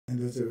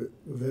there's a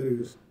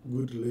very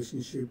good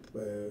relationship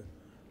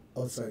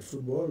outside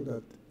football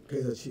that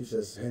Kaizer Chiefs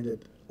has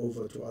handed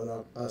over to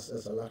us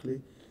as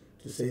Ahly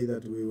to say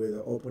that we were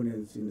the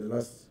opponents in the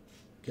last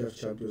CAF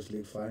Champions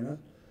League final.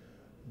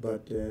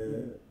 But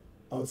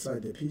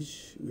outside the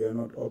pitch, we are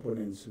not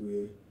opponents.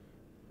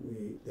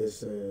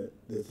 There's a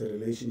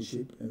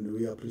relationship, and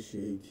we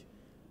appreciate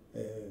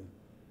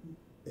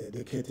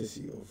the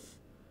courtesy of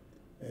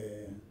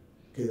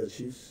Kaizer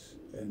Chiefs,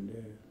 and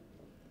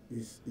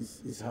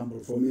it's humble.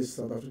 For me, as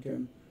South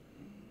African,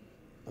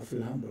 I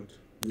feel humbled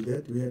with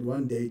that. We had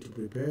one day to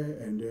prepare,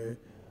 and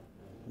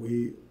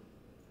we,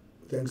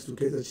 thanks to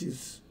Kaizer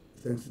Chiefs,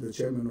 thanks to the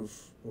chairman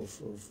of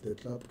the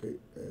club,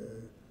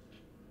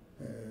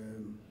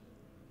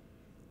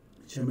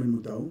 Chairman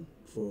Mutau,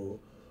 for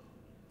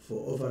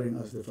offering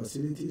us the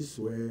facilities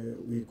where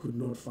we could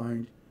not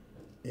find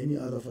any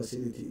other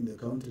facility in the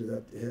country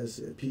that has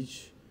a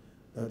pitch,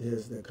 that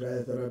has the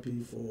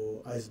cryotherapy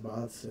for ice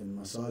baths and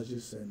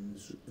massages and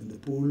the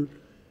pool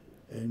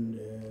and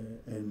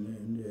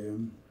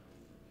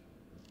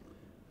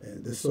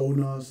the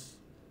saunas.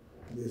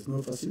 There's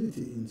no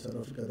facility in South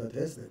Africa that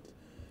has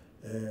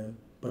that.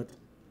 But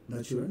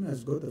Naturena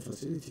has got the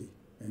facility,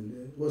 and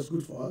it was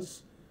good for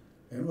us,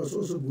 and it was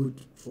also good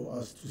for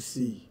us to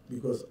see,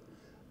 because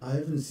I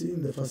haven't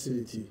seen the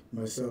facility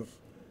myself,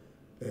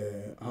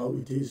 how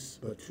it is,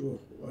 but sure,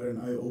 what an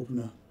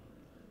eye-opener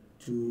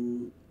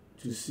to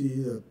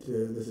see that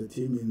there's a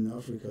team in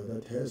Africa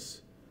that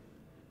has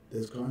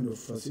this kind of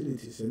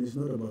facilities, and it's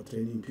not about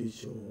training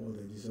pitch or all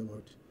that, it's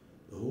about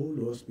the whole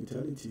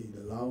hospitality,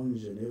 the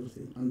lounge and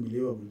everything.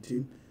 Unbelievable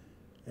team,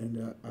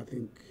 and I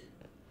think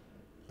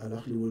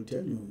Ahly will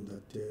tell you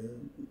that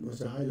it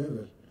was a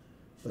high-level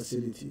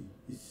facility.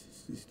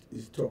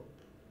 It's top.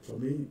 For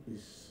me,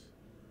 it's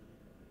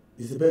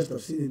the best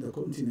I've seen in the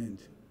continent.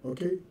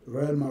 Okay,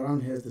 Royal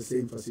Maran has the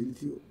same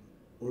facility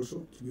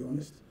also, to be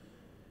honest.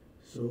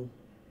 So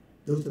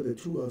those are the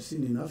two I've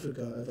seen in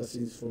Africa ever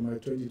since, for my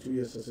 22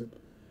 years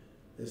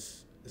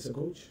as a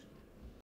coach.